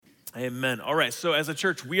Amen. All right, so as a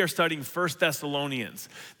church, we are studying 1 Thessalonians.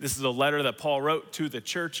 This is a letter that Paul wrote to the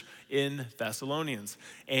church in Thessalonians.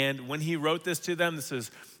 And when he wrote this to them, this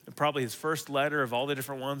is probably his first letter of all the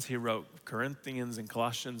different ones. He wrote Corinthians and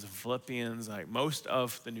Colossians and Philippians, like most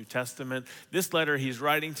of the New Testament. This letter he's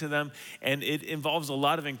writing to them, and it involves a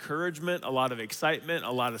lot of encouragement, a lot of excitement,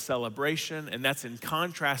 a lot of celebration, and that's in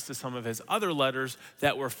contrast to some of his other letters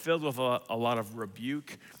that were filled with a lot of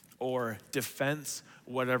rebuke or defense,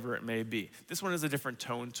 whatever it may be. This one has a different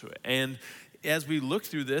tone to it. And as we look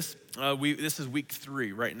through this, this is week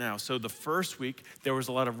 3 right now. So the first week, there was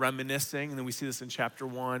a lot of reminiscing, and then we see this in chapter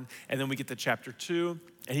 1, and then we get to chapter 2,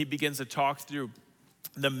 and he begins to talk through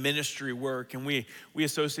the ministry work, and we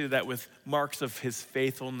associated that with marks of his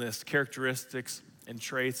faithfulness, characteristics and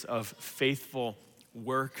traits of faithful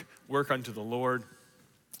work unto the Lord,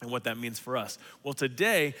 and what that means for us. Well,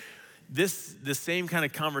 today, the same kind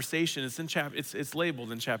of conversation, it's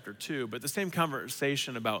labeled in chapter 2, but the same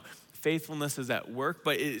conversation about faithfulness is at work,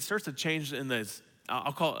 but it starts to change in this,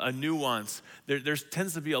 I'll call it a nuance. There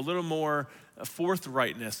tends to be a little more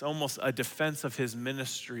forthrightness, almost a defense of his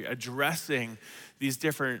ministry, addressing these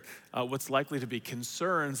different, what's likely to be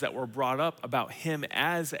concerns that were brought up about him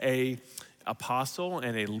as a apostle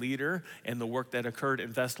and a leader and the work that occurred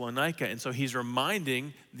in Thessalonica. And so he's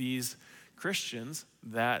reminding these Christians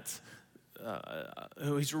that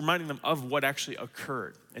he's reminding them of what actually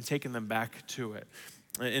occurred and taking them back to it.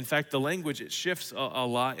 In fact, the language, it shifts a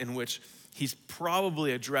lot in which he's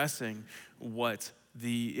probably addressing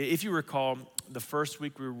if you recall, the first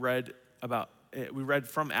week we read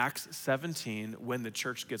from Acts 17 when the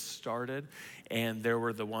church gets started, and there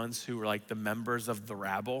were the ones who were like the members of the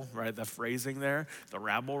rabble, right? The phrasing there, the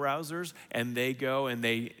rabble rousers, and they go and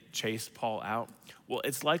they chase Paul out. Well,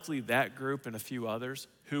 it's likely that group and a few others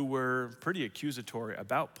who were pretty accusatory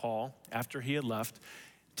about Paul after he had left,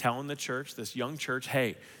 telling the church, this young church,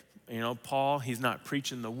 hey, Paul, he's not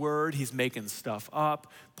preaching the word, he's making stuff up.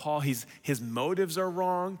 Paul, his motives are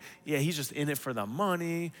wrong. Yeah, he's just in it for the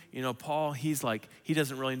money. Paul, he's like, he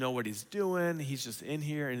doesn't really know what he's doing. He's just in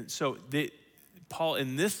here. And so Paul,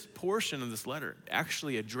 in this portion of this letter,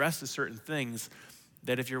 actually addresses certain things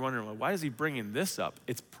that if you're wondering, well, why is he bringing this up?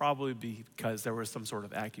 It's probably because there was some sort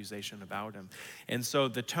of accusation about him. And so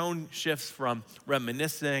the tone shifts from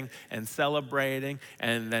reminiscing and celebrating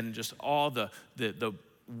and then just all the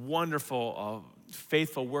wonderful,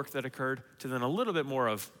 faithful work that occurred to then a little bit more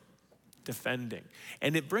of defending.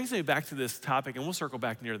 And it brings me back to this topic, and we'll circle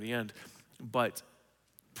back near the end, but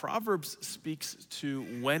Proverbs speaks to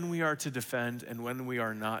when we are to defend and when we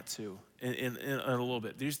are not to in a little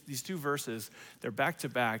bit. These two verses, they're back to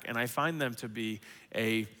back, and I find them to be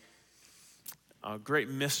a great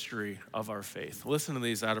mystery of our faith. Listen to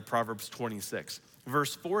these out of Proverbs 26.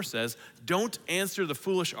 Verse 4 says, "Don't answer the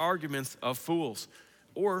foolish arguments of fools,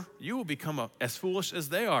 or you will become as foolish as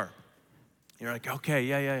they are." You're like, okay,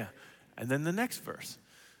 yeah. And then the next verse,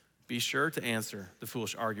 "Be sure to answer the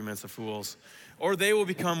foolish arguments of fools, or they will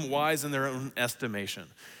become wise in their own estimation."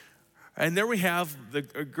 And there we have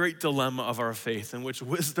a great dilemma of our faith in which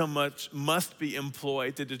wisdom must be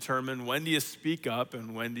employed to determine when do you speak up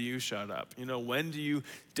and when do you shut up. When do you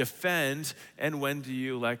defend and when do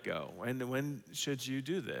you let go? When should you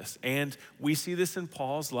do this? And we see this in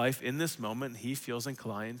Paul's life in this moment. He feels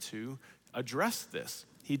inclined to address this.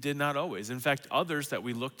 He did not always. In fact, others that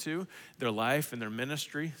we look to, their life and their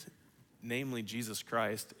ministry, namely Jesus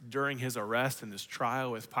Christ, during his arrest and his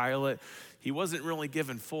trial with Pilate, he wasn't really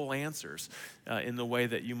given full answers in the way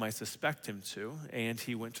that you might suspect him to. And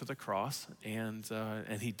he went to the cross and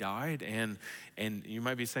he died. And you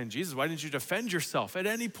might be saying, Jesus, why didn't you defend yourself at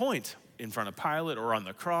any point in front of Pilate or on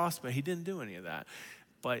the cross? But he didn't do any of that.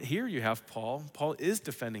 But here you have Paul. Paul is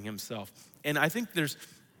defending himself. And I think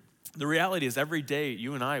the reality is every day,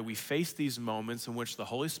 you and I, we face these moments in which the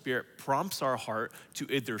Holy Spirit prompts our heart to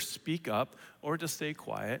either speak up or to stay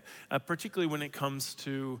quiet, particularly when it comes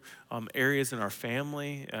to areas in our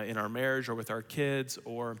family, in our marriage, or with our kids,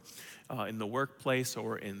 or in the workplace,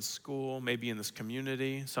 or in school, maybe in this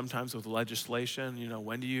community, sometimes with legislation.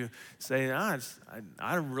 When do you say,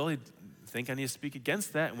 I really think I need to speak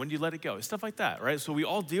against that, and when do you let it go? Stuff like that, right? So we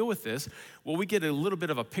all deal with this. Well, we get a little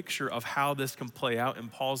bit of a picture of how this can play out in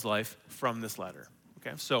Paul's life from this letter.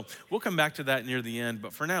 Okay, so we'll come back to that near the end,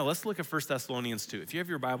 but for now, let's look at 1 Thessalonians 2. If you have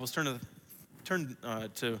your Bibles, turn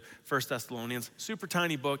to 1 Thessalonians. Super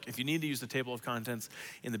tiny book. If you need to use the table of contents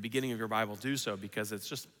in the beginning of your Bible, do so, because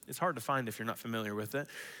it's hard to find if you're not familiar with it.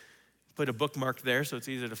 Put a bookmark there so it's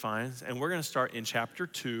easy to find. And we're going to start in chapter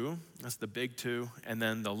 2. That's the big 2. And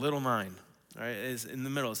then the little 9. All right, is in the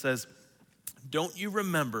middle. It says, "Don't you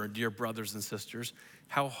remember, dear brothers and sisters,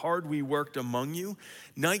 how hard we worked among you.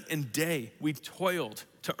 Night and day we toiled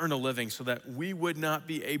to earn a living so that we would not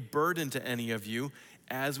be a burden to any of you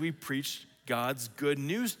as we preached God's good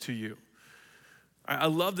news to you. I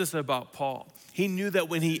love this about Paul. He knew that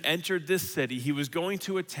when he entered this city, he was going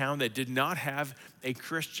to a town that did not have a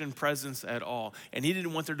Christian presence at all. And he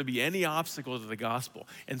didn't want there to be any obstacle to the gospel.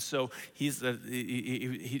 And so he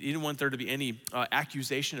didn't want there to be any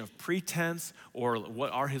accusation of pretense or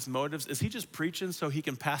what are his motives. Is he just preaching so he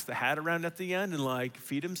can pass the hat around at the end and like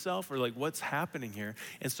feed himself? Or like what's happening here?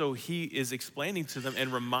 And so he is explaining to them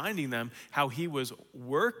and reminding them how he was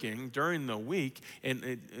working during the week.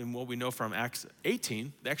 And what we know from Acts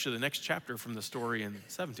 18, actually the next chapter from the story in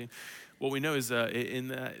 17, what we know is that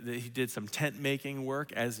he did some tent making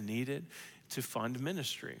work as needed to fund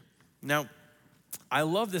ministry. Now, I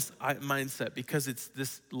love this mindset because it's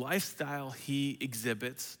this lifestyle he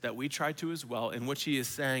exhibits that we try to as well, in which he is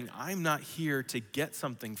saying, I'm not here to get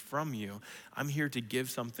something from you. I'm here to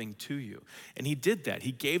give something to you. And he did that.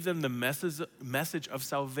 He gave them the message of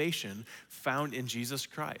salvation found in Jesus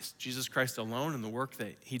Christ alone and the work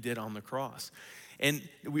that he did on the cross. And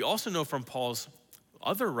we also know from Paul's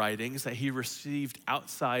other writings that he received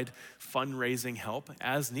outside fundraising help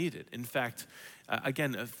as needed. In fact,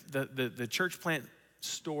 again, the church plant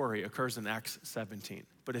story occurs in Acts 17.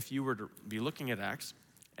 But if you were to be looking at Acts,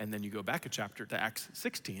 and then you go back a chapter to Acts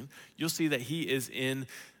 16, you'll see that he is in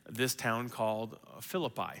this town called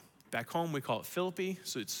Philippi. Back home, we call it Philippi,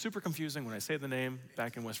 so it's super confusing when I say the name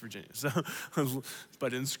back in West Virginia. So,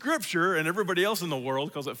 but in Scripture, and everybody else in the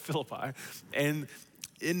world calls it Philippi. And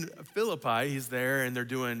in Philippi, he's there, and they're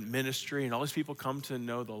doing ministry, and all these people come to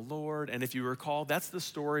know the Lord. And if you recall, that's the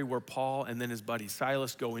story where Paul and then his buddy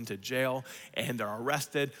Silas go into jail, and they're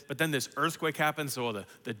arrested. But then this earthquake happens, so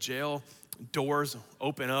the jail doors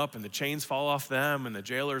open up, and the chains fall off them, and the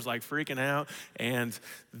jailer's like freaking out, and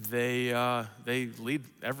they lead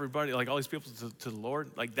everybody, like all these people, to the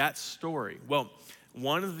Lord. Like that story. Well,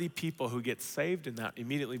 one of the people who gets saved in that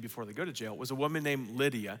immediately before they go to jail was a woman named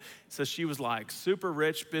Lydia. So she was like super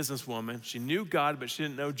rich businesswoman. She knew God, but she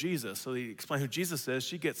didn't know Jesus. So he explained who Jesus is.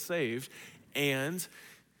 She gets saved, and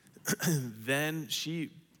then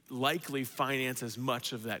she likely finances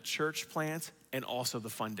much of that church plant and also the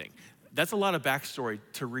funding. That's a lot of backstory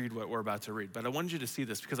to read what we're about to read, but I wanted you to see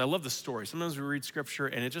this because I love the story. Sometimes we read scripture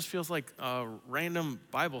and it just feels like random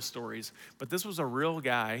Bible stories, but this was a real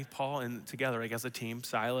guy, Paul and together, like as a team,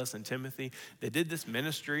 Silas and Timothy. They did this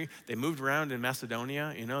ministry. They moved around in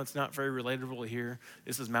Macedonia. You know, it's not very relatable here.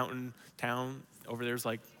 This is mountain town. Over there's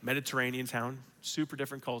like Mediterranean town, super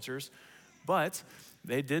different cultures, but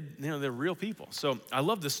they did, they're real people. So I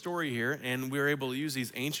love the story here, and we were able to use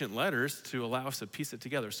these ancient letters to allow us to piece it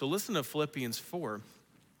together. So listen to Philippians 4.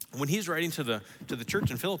 When he's writing to the church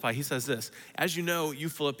in Philippi, he says this: as you know, you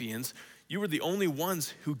Philippians, you were the only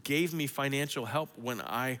ones who gave me financial help when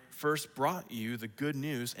I first brought you the good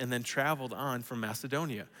news and then traveled on from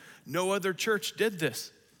Macedonia. No other church did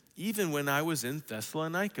this. Even when I was in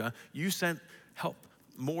Thessalonica, you sent help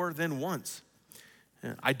more than once.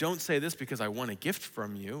 I don't say this because I want a gift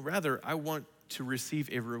from you. Rather, I want to receive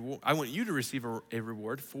a reward. I want you to receive a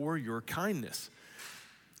reward for your kindness.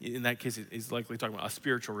 In that case, he's likely talking about a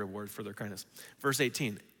spiritual reward for their kindness. Verse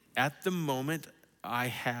 18, at the moment I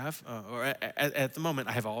have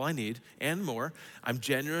all I need and more. I'm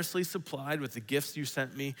generously supplied with the gifts you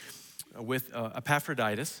sent me with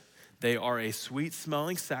Epaphroditus. They are a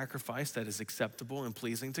sweet-smelling sacrifice that is acceptable and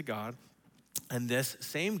pleasing to God. And this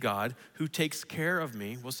same God who takes care of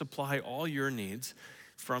me will supply all your needs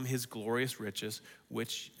from his glorious riches,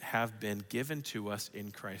 which have been given to us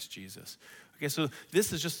in Christ Jesus. Okay, so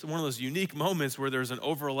this is just one of those unique moments where there's an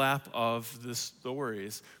overlap of the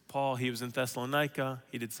stories. Paul, he was in Thessalonica,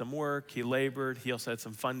 he did some work, he labored, he also had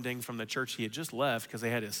some funding from the church he had just left because they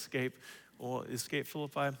had to escape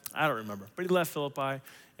Philippi? I don't remember, but he left Philippi,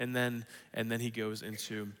 and then he goes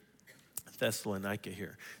into Thessalonica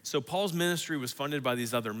here. So Paul's ministry was funded by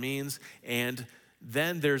these other means, and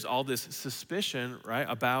then there's all this suspicion, right,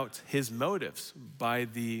 about his motives by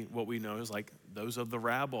what we know is like those of the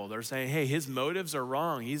rabble. They're saying, hey, his motives are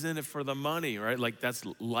wrong. He's in it for the money, right? Like that's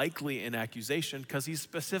likely an accusation because he's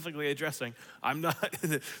specifically addressing, I'm not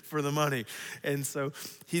in it for the money. And so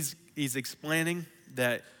he's explaining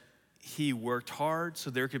that he worked hard so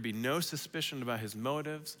there could be no suspicion about his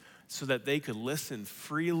motives, so that they could listen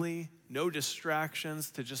freely, no distractions,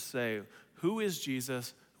 to just say, who is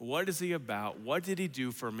Jesus? What is he about? What did he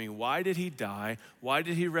do for me? Why did he die? Why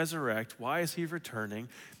did he resurrect? Why is he returning?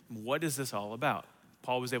 What is this all about?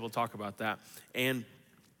 Paul was able to talk about that. And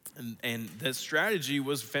And that strategy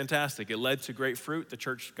was fantastic. It led to great fruit. The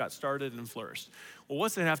church got started and flourished. Well,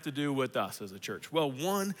 what's it have to do with us as a church? Well,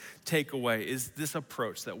 one takeaway is this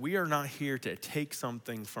approach that we are not here to take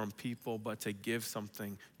something from people, but to give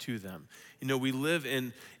something to them. You know, we live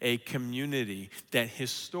in a community that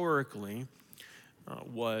historically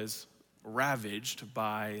was ravaged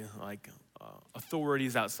by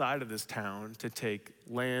authorities outside of this town to take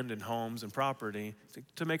land and homes and property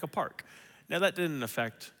to make a park. Now, that didn't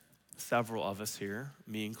affect several of us here,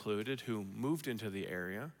 me included, who moved into the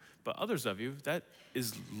area, but others of you, that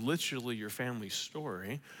is literally your family's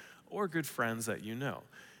story or good friends that you know.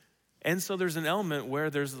 And so there's an element where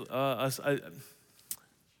there's an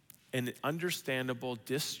understandable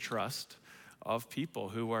distrust of people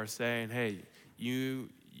who are saying, hey, you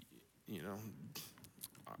know,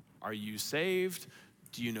 are you saved?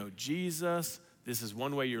 Do you know Jesus? This is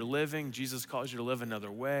one way you're living. Jesus calls you to live another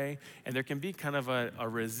way. And there can be kind of a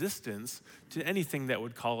resistance to anything that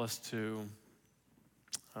would call us to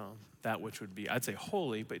that which would be, I'd say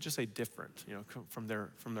holy, but just say different, you know, from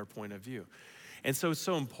their point of view. And so it's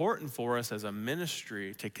so important for us as a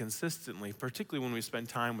ministry to consistently, particularly when we spend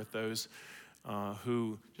time with those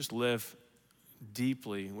who just live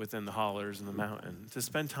deeply within the hollers and the mountain, to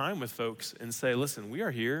spend time with folks and say, listen, we are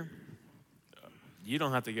here. You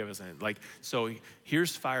don't have to give us anything. So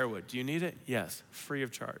here's firewood. Do you need it? Yes, free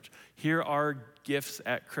of charge. Here are gifts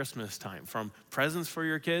at Christmas time, from presents for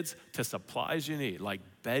your kids to supplies you need, like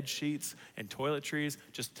bed sheets and toiletries.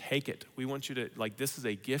 Just take it. We want you to, this is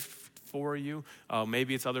a gift for you.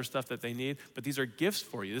 Maybe it's other stuff that they need, but these are gifts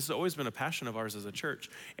for you. This has always been a passion of ours as a church.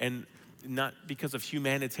 And not because of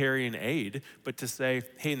humanitarian aid, but to say,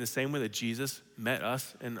 hey, in the same way that Jesus met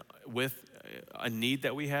us and with a need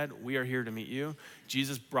that we had, we are here to meet you.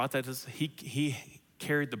 Jesus brought that to us. He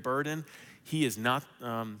carried the burden. He is not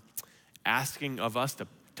asking of us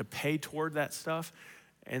to pay toward that stuff.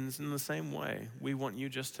 And it's in the same way, we want you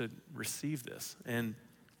just to receive this. And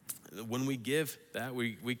when we give that,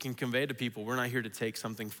 we can convey to people, we're not here to take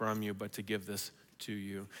something from you, but to give this to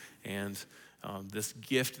you. And this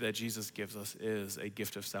gift that Jesus gives us is a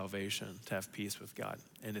gift of salvation, to have peace with God.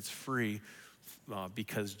 And it's free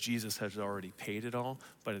because Jesus has already paid it all,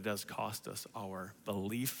 but it does cost us our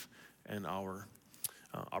belief and our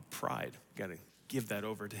pride. Got to give that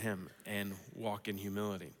over to him and walk in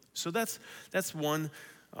humility. So that's one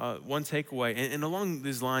takeaway. And along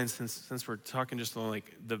these lines, since we're talking just on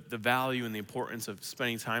the value and the importance of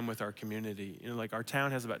spending time with our community, you know, our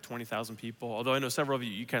town has about 20,000 people, although I know several of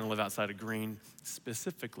you kind of live outside of Greene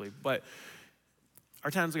specifically, but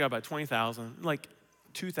our town's got about 20,000,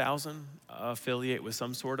 2,000 affiliate with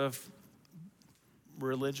some sort of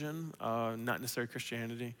religion, not necessarily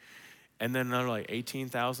Christianity. And then another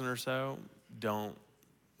 18,000 or so don't,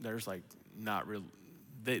 there's not real,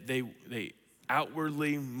 they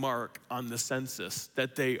outwardly mark on the census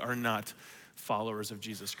that they are not followers of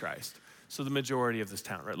Jesus Christ. So the majority of this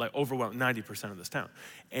town, right? Overwhelming 90% of this town.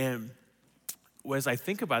 And as I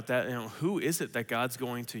think about that, you know, who is it that God's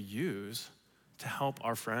going to use to help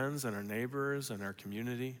our friends and our neighbors and our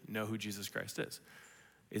community know who Jesus Christ is?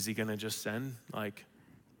 Is he gonna just send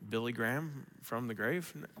Billy Graham from the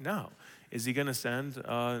grave? No. Is he gonna send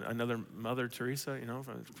another Mother Teresa, you know?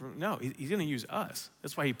 No, he's gonna use us.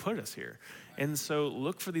 That's why he put us here. And so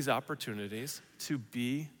look for these opportunities to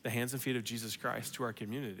be the hands and feet of Jesus Christ to our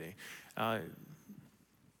community.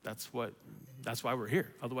 That's why we're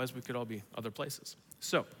here. Otherwise we could all be other places.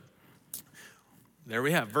 So, there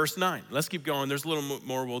we have verse 9. Let's keep going. There's a little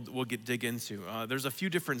more we'll dig into. There's a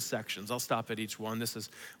few different sections. I'll stop at each one.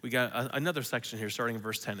 We got another section here starting in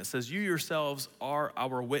verse 10. It says, you yourselves are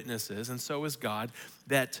our witnesses, and so is God,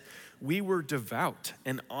 that we were devout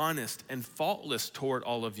and honest and faultless toward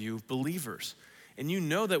all of you believers. And you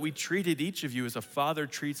know that we treated each of you as a father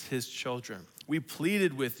treats his children. We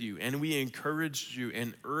pleaded with you and we encouraged you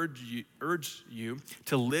and urged you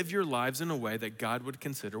to live your lives in a way that God would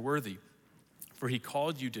consider worthy. For he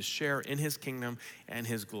called you to share in his kingdom and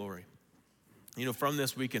his glory. You know, from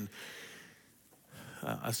this we can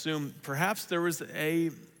assume perhaps there was a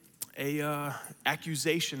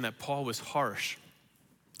accusation that Paul was harsh.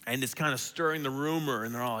 And it's kind of stirring the rumor,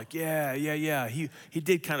 and they're all like, yeah. He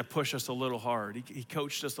did kind of push us a little hard. He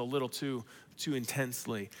coached us a little too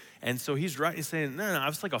intensely. And so he's right. He's saying, no, I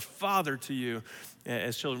was like a father to you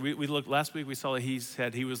as children. We looked last week. We saw that he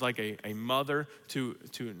said he was like a mother to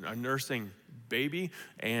a nursing baby,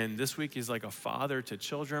 and this week he's like a father to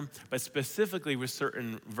children, but specifically with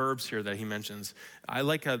certain verbs here that he mentions. I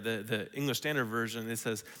like how the English Standard Version, it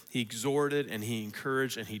says he exhorted and he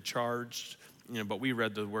encouraged and he charged. but we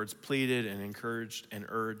read the words pleaded and encouraged and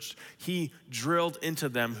urged. He drilled into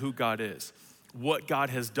them who God is, what God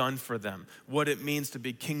has done for them, what it means to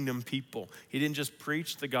be kingdom people. He didn't just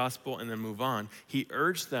preach the gospel and then move on. He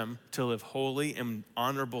urged them to live holy and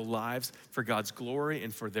honorable lives for God's glory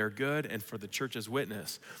and for their good and for the church's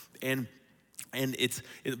witness. And it's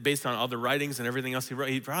based on other writings and everything else he wrote.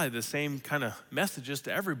 He probably had the same kind of messages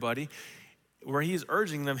to everybody, where he's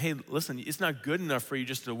urging them, hey, listen, it's not good enough for you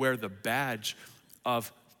just to wear the badge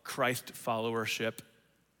of Christ followership,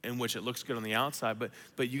 in which it looks good on the outside,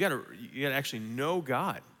 but you gotta actually know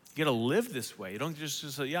God. You gotta live this way. You don't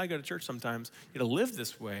just say, yeah, I go to church sometimes. You gotta live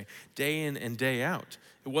this way day in and day out.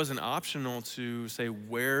 It wasn't optional to say,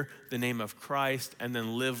 wear the name of Christ and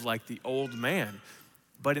then live like the old man,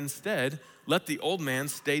 but instead, let the old man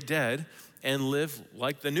stay dead and live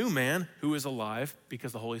like the new man who is alive,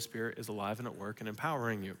 because the Holy Spirit is alive and at work and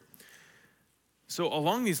empowering you. So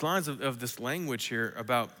along these lines of this language here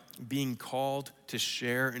about being called to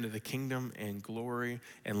share into the kingdom and glory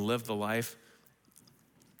and live the life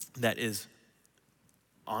that is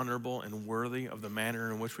honorable and worthy of the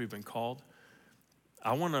manner in which we've been called,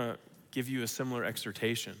 I want to give you a similar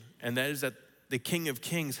exhortation, and that is that the King of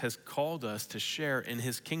Kings has called us to share in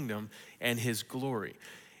his kingdom and his glory.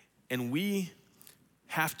 And we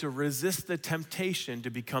have to resist the temptation to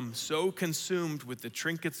become so consumed with the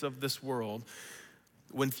trinkets of this world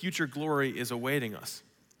when future glory is awaiting us.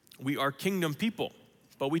 We are kingdom people,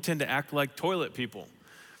 but we tend to act like toilet people.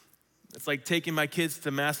 It's like taking my kids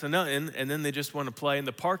to Massanutten and then they just want to play in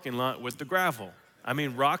the parking lot with the gravel. I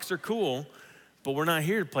mean, rocks are cool, but we're not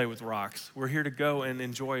here to play with rocks. We're here to go and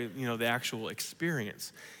enjoy, the actual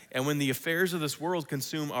experience. And when the affairs of this world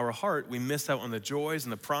consume our heart, we miss out on the joys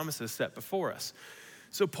and the promises set before us.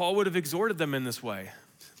 So Paul would have exhorted them in this way.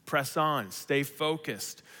 Press on, stay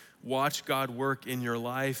focused, watch God work in your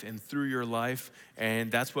life and through your life.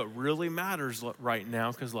 And that's what really matters right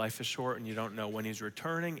now, because life is short and you don't know when he's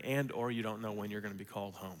returning and or you don't know when you're going to be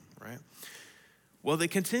called home, right? Well, it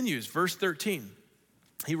continues, verse 13.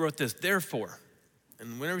 He wrote this, therefore.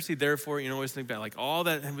 And whenever you see therefore, always think back, like all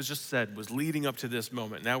that was just said was leading up to this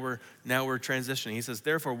moment. Now we're transitioning. He says,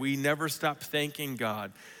 therefore, we never stop thanking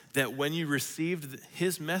God that when you received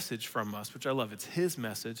his message from us, which I love, it's his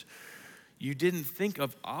message, you didn't think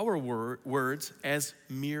of our words as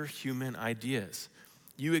mere human ideas.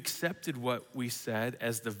 You accepted what we said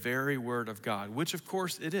as the very word of God, which of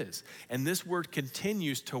course it is. And this word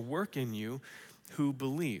continues to work in you who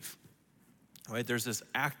believe. Right? There's this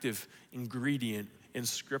active ingredient in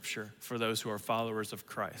Scripture for those who are followers of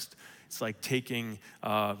Christ. It's like taking,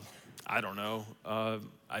 a Tylenol,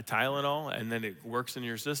 and then it works in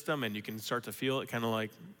your system, and you can start to feel it kind of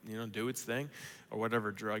like, do its thing, or whatever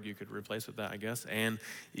drug you could replace with that, I guess. And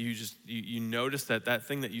you notice that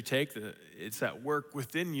thing that you take, it's at work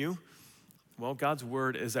within you. Well, God's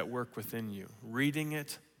word is at work within you. Reading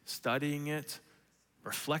it, studying it,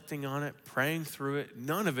 reflecting on it, praying through it,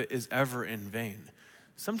 none of it is ever in vain.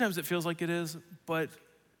 Sometimes it feels like it is, but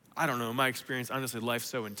I don't know, in my experience, honestly, life's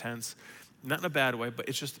so intense, not in a bad way, but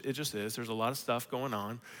it just is. There's a lot of stuff going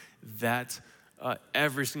on that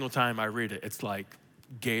every single time I read it, it's like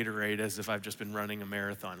Gatorade, as if I've just been running a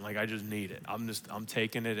marathon. Like I just need it. I'm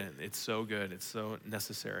taking it in. It's so good. It's so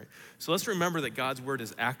necessary. So let's remember that God's word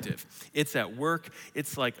is active. It's at work.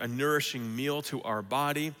 It's like a nourishing meal to our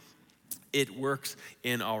body. It works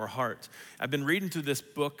in our heart. I've been reading through this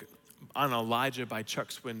book on Elijah by Chuck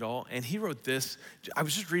Swindoll, and he wrote this. I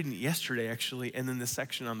was just reading it yesterday, actually, and then this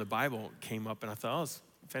section on the Bible came up, and I thought, oh, it's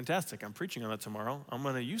fantastic. I'm preaching on that tomorrow. I'm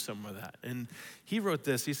going to use some of that. And he wrote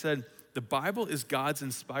this. He said, the Bible is God's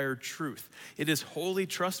inspired truth. It is wholly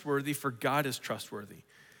trustworthy, for God is trustworthy.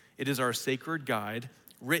 It is our sacred guide,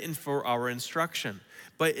 written for our instruction.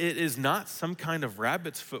 But it is not some kind of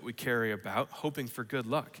rabbit's foot we carry about, hoping for good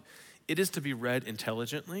luck. It is to be read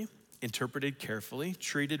intelligently, interpreted carefully,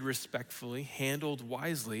 treated respectfully, handled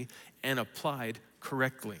wisely, and applied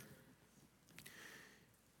correctly.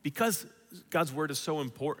 Because God's word is so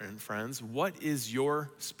important, friends, what is your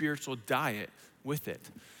spiritual diet with it?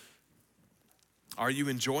 Are you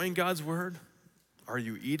enjoying God's word? Are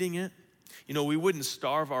you eating it? We wouldn't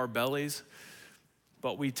starve our bellies,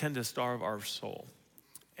 but we tend to starve our soul.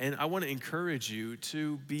 And I want to encourage you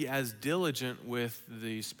to be as diligent with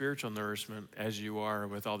the spiritual nourishment as you are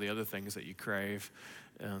with all the other things that you crave.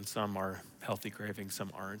 And some are healthy cravings,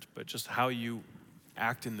 some aren't. But just how you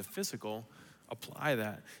act in the physical, apply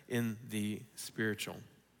that in the spiritual.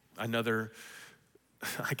 I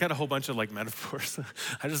got a whole bunch of metaphors.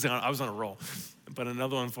 I was on a roll. But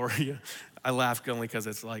another one for you. I laugh only because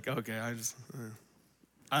it's like, okay,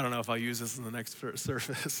 I don't know if I'll use this in the next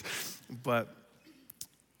service. But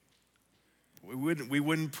we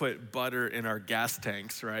wouldn't put butter in our gas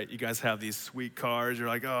tanks, right? You guys have these sweet cars. You're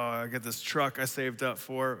like, oh, I got this truck I saved up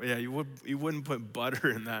for. Yeah, you wouldn't put butter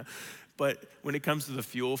in that. But when it comes to the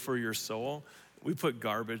fuel for your soul, we put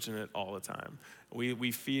garbage in it all the time.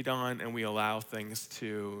 We feed on and we allow things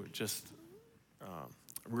to just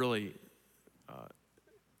really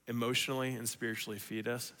emotionally and spiritually feed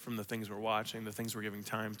us from the things we're watching, the things we're giving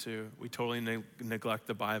time to. We totally neglect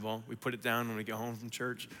the Bible. We put it down when we get home from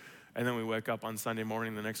church, and then we wake up on Sunday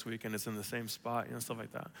morning the next week and it's in the same spot, stuff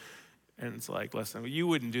like that. And it's like, listen, you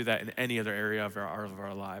wouldn't do that in any other area of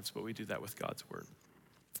our lives, but we do that with God's word.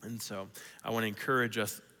 And so I want to encourage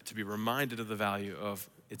us to be reminded of the value of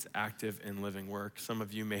its active and living work. Some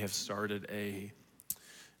of you may have started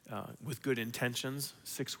with good intentions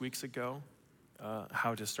 6 weeks ago,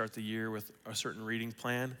 how to start the year with a certain reading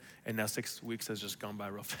plan, and now 6 weeks has just gone by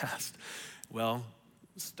real fast. Well,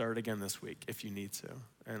 start again this week if you need to,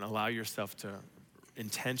 and allow yourself to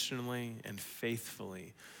intentionally and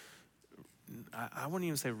faithfully, I wouldn't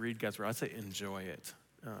even say read God's word, I'd say enjoy it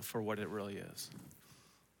for what it really is.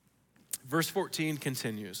 Verse 14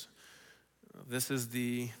 continues. This is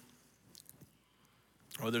there's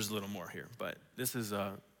a little more here, but this is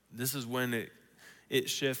when it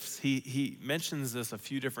shifts. He mentions this a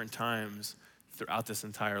few different times throughout this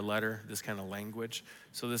entire letter, this kind of language.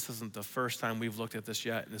 So this isn't the first time we've looked at this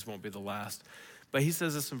yet, and this won't be the last. But he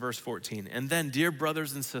says this in verse 14. And then, dear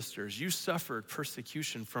brothers and sisters, you suffered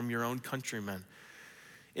persecution from your own countrymen.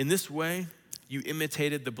 In this way, you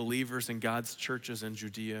imitated the believers in God's churches in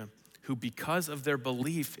Judea, who because of their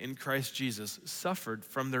belief in Christ Jesus suffered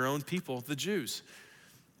from their own people, the Jews.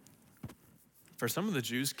 For some of the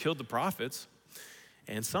Jews killed the prophets,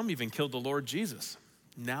 and some even killed the Lord Jesus.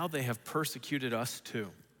 Now they have persecuted us too.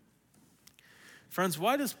 Friends,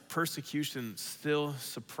 why does persecution still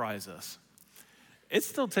surprise us? It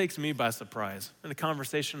still takes me by surprise. In a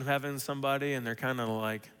conversation I'm having with somebody and they're kind of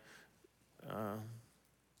like,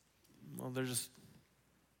 they're just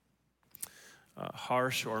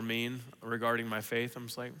harsh or mean regarding my faith. I'm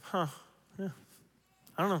just like, yeah,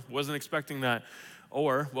 I don't know, wasn't expecting that.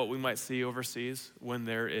 Or what we might see overseas when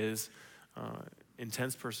there is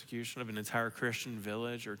intense persecution of an entire Christian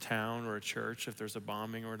village or town or a church, if there's a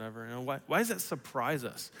bombing or whatever. Why does that surprise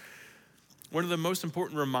us? One of the most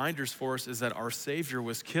important reminders for us is that our Savior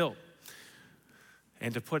was killed.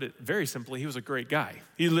 And to put it very simply, he was a great guy.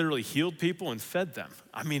 He literally healed people and fed them.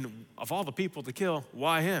 I mean, of all the people to kill,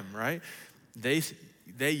 why him, right? They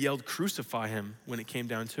yelled, crucify him, when it came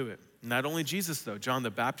down to it. Not only Jesus, though. John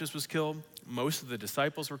the Baptist was killed. Most of the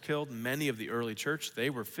disciples were killed. Many of the early church, they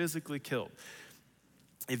were physically killed.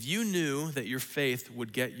 If you knew that your faith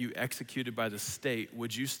would get you executed by the state,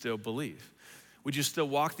 would you still believe? Would you still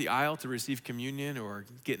walk the aisle to receive communion or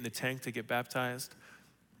get in the tank to get baptized?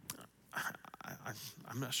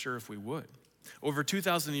 I'm not sure if we would. Over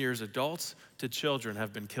 2,000 years, adults to children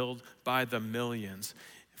have been killed by the millions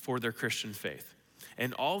for their Christian faith.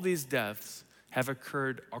 And all these deaths have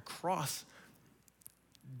occurred across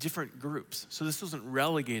different groups. So this wasn't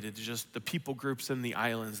relegated to just the people groups in the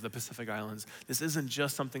islands, the Pacific Islands. This isn't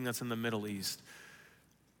just something that's in the Middle East.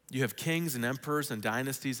 You have kings and emperors and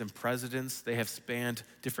dynasties and presidents. They have spanned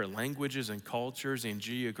different languages and cultures and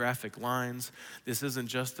geographic lines. This isn't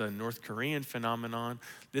just a North Korean phenomenon.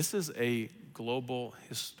 This is a global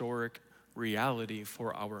historic reality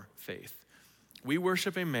for our faith. We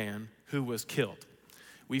worship a man who was killed.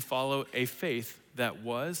 We follow a faith that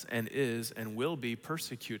was and is and will be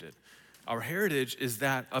persecuted. Our heritage is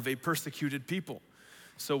that of a persecuted people.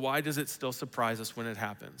 So why does it still surprise us when it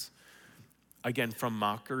happens? Again, from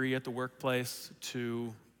mockery at the workplace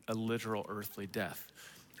to a literal earthly death.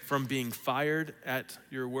 From being fired at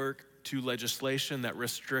your work to legislation that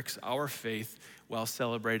restricts our faith while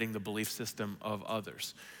celebrating the belief system of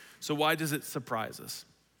others. So why does it surprise us?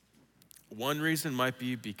 One reason might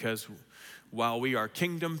be because while we are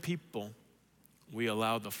kingdom people, we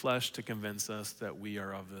allow the flesh to convince us that we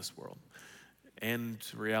are of this world. And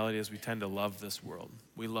the reality is we tend to love this world.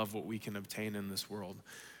 We love what we can obtain in this world.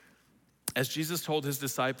 As Jesus told his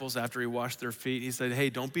disciples after he washed their feet, he said, hey,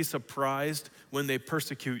 don't be surprised when they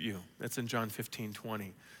persecute you. That's in John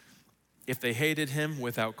 15:20. If they hated him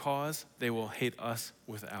without cause, they will hate us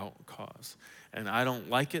without cause. And I don't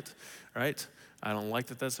like it, right? I don't like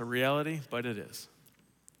that that's a reality, but it is.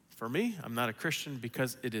 For me, I'm not a Christian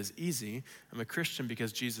because it is easy. I'm a Christian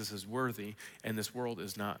because Jesus is worthy, and this world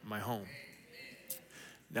is not my home.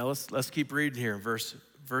 Now let's keep reading here. Verse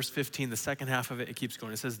 15, the second half of it keeps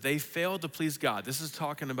going. It says, they failed to please God. This is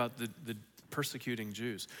talking about the persecuting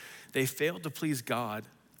Jews. They failed to please God,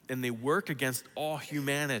 and they work against all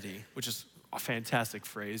humanity, which is a fantastic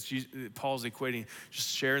phrase. Paul's equating just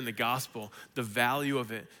sharing the gospel, the value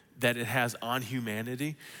of it, that it has on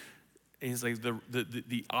humanity. And he's like,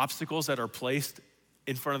 the obstacles that are placed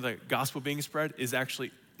in front of the gospel being spread is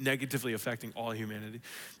actually negatively affecting all humanity.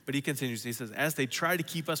 But he continues, he says, as they try to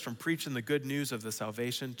keep us from preaching the good news of the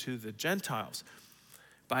salvation to the Gentiles,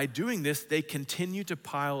 by doing this, they continue to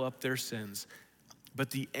pile up their sins,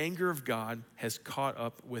 but the anger of God has caught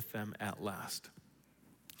up with them at last.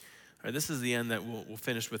 All right, this is the end that we'll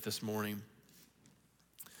finish with this morning.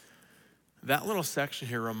 That little section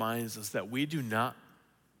here reminds us that we do not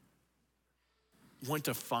want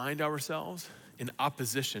to find ourselves in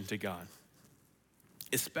opposition to God,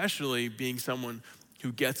 especially being someone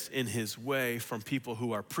who gets in his way from people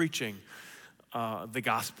who are preaching the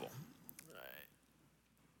gospel.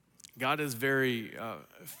 God is very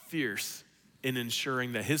fierce in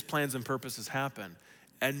ensuring that his plans and purposes happen,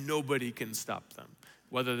 and nobody can stop them.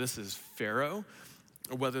 Whether this is Pharaoh,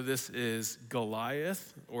 or whether this is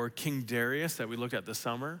Goliath, or King Darius that we looked at this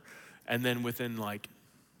summer, and then within like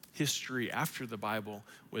history after the Bible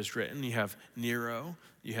was written, you have Nero,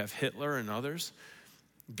 you have Hitler and others.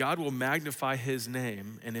 God will magnify his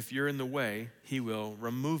name, and if you're in the way, he will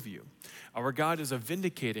remove you. Our God is a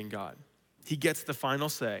vindicating God. He gets the final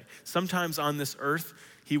say. Sometimes on this earth,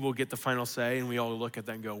 he will get the final say, and we all look at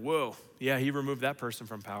that and go, whoa, yeah, he removed that person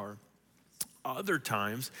from power. Other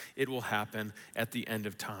times, it will happen at the end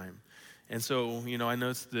of time. And so, I know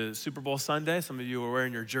it's the Super Bowl Sunday. Some of you are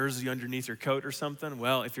wearing your jersey underneath your coat or something.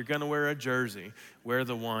 Well, if you're gonna wear a jersey, wear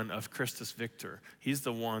the one of Christus Victor. He's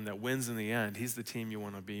the one that wins in the end. He's the team you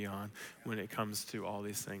wanna be on when it comes to all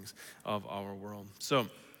these things of our world. So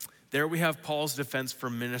there we have Paul's defense for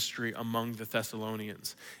ministry among the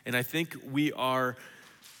Thessalonians. And I think we are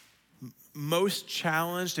most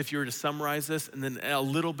challenged, if you were to summarize this, and then a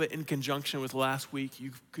little bit in conjunction with last week,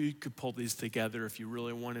 you could pull these together if you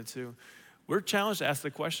really wanted to. We're challenged to ask the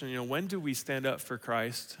question, when do we stand up for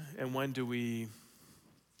Christ, and when do we,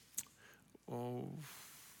 I'll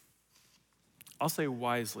say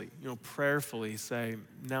wisely, prayerfully say,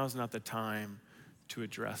 now's not the time to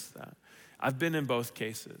address that. I've been in both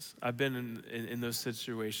cases. I've been in those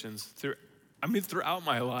situations throughout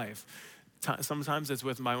my life. Sometimes it's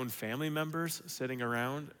with my own family members sitting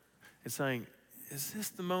around and saying, is this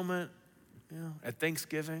the moment, at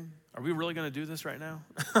Thanksgiving? Are we really gonna do this right now?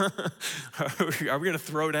 Are we gonna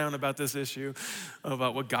throw down about this issue,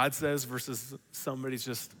 about what God says versus somebody's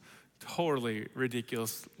just totally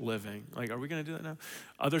ridiculous living? Like, are we gonna do that now?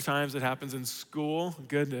 Other times it happens in school.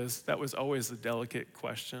 Goodness, that was always a delicate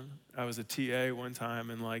question. I was a TA one time,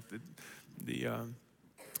 and like the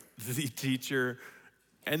teacher,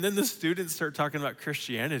 and then the students start talking about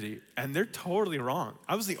Christianity, and they're totally wrong.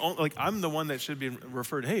 I was I'm the one that should be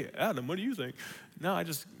referred, hey, Adam, what do you think? No, I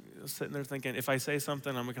just was sitting there thinking, if I say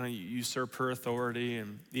something, I'm gonna usurp her authority.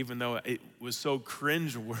 And even though it was so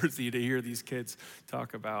cringe-worthy to hear these kids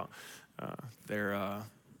talk about their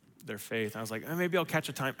faith, I was like, maybe I'll catch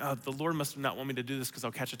a time. The Lord must not want me to do this because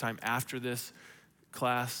I'll catch a time after this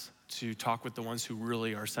class to talk with the ones who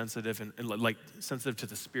really are sensitive and sensitive to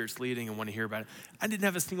the Spirit's leading and want to hear about it. I didn't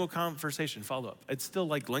have a single conversation follow-up. It still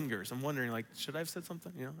lingers. I'm wondering should I have said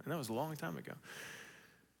something? And that was a long time ago.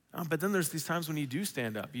 But then there's these times when you do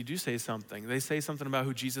stand up, you do say something. They say something about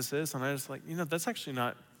who Jesus is, and I just that's actually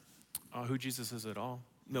not who Jesus is at all.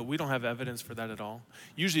 No, we don't have evidence for that at all.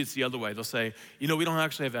 Usually it's the other way. They'll say, we don't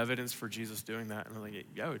actually have evidence for Jesus doing that. And I'm like,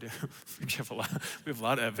 yeah, we do. we have a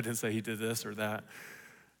lot of evidence that he did this or that.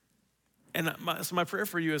 And so my prayer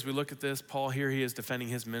for you as we look at this, Paul here, he is defending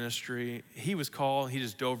his ministry. He was called, he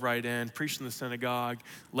just dove right in, preached in the synagogue,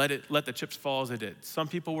 let the chips fall as they did. Some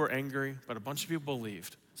people were angry, but a bunch of people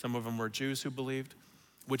believed. Some of them were Jews who believed,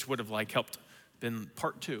 which would have helped been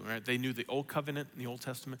part two, right? They knew the old covenant and the Old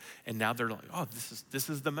Testament, and now they're like, oh, this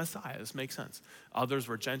is the Messiah, this makes sense. Others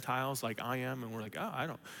were Gentiles like I am, and we're like, oh, I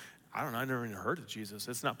don't know, I never even heard of Jesus.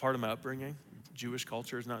 It's not part of my upbringing. Jewish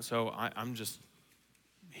culture is not, so I'm just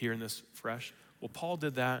hearing this fresh. Well, Paul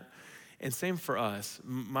did that, and same for us.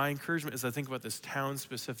 My encouragement is I think about this town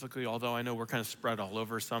specifically, although I know we're kind of spread all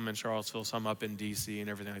over, some in Charlottesville, some up in DC and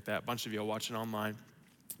everything like that. A bunch of you are watching online.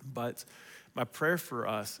 But my prayer for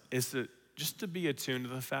us is just to be attuned to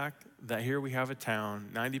the fact that here we have a town,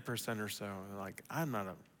 90% or so,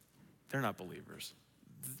 they're not believers.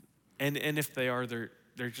 And if they are, they're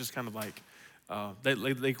just kind of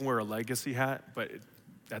they can wear a legacy hat, but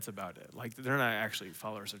that's about it. They're not actually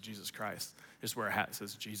followers of Jesus Christ. Just wear a hat that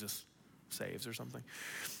says Jesus saves or something.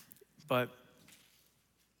 But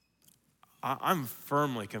I'm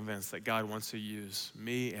firmly convinced that God wants to use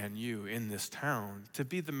me and you in this town to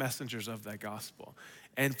be the messengers of that gospel.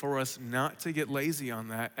 And for us not to get lazy on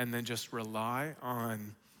that and then just rely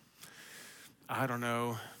on, I don't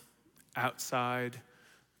know, outside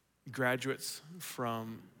graduates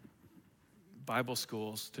from Bible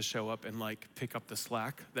schools to show up and like pick up the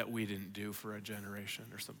slack that we didn't do for a generation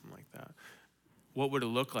or something like that. What would it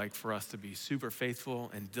look like for us to be super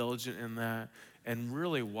faithful and diligent in that and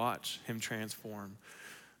really watch him transform?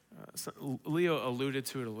 So Leo alluded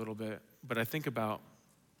to it a little bit, but I think about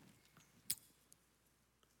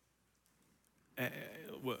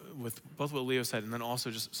with both what Leo said and then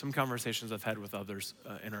also just some conversations I've had with others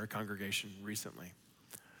in our congregation recently.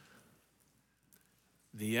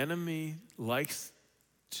 The enemy likes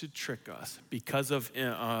to trick us because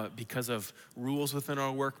of rules within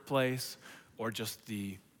our workplace or just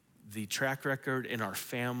the track record in our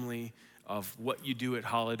family of what you do at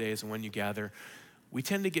holidays and when you gather. We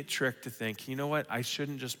tend to get tricked to think, you know what, I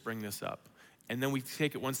shouldn't just bring this up. And then we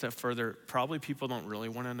take it one step further. Probably people don't really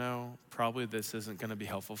want to know. Probably this isn't going to be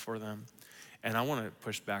helpful for them. And I want to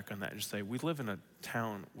push back on that and just say, we live in a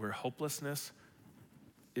town where hopelessness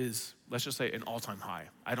is, let's just say, an all-time high.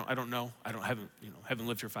 I don't know. Haven't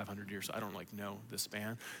lived here 500 years, so I don't know the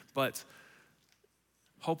span. But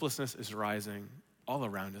hopelessness is rising all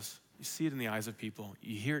around us. You see it in the eyes of people.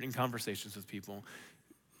 You hear it in conversations with people.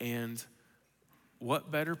 And what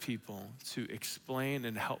better people to explain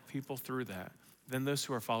and help people through that than those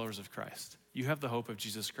who are followers of Christ? You have the hope of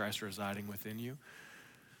Jesus Christ residing within you.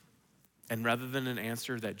 And rather than an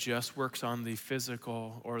answer that just works on the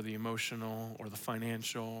physical or the emotional or the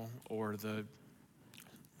financial or the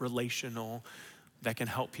relational that can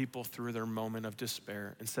help people through their moment of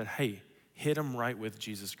despair, instead, hey, hit them right with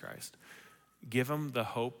Jesus Christ. Give them the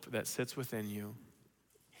hope that sits within you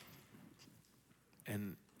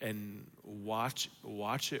and watch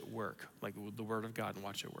it work, like the word of God, and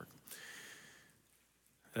watch it work.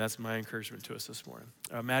 And that's my encouragement to us this morning.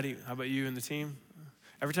 Maddie, how about you and the team?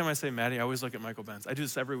 Every time I say Maddie, I always look at Michael Benz. I do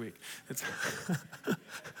this every week. It's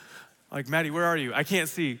like, Maddie, where are you? I can't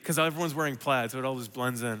see because everyone's wearing plaid, so it all just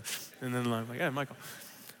blends in. And then I'm like, yeah, Michael.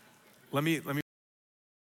 Let me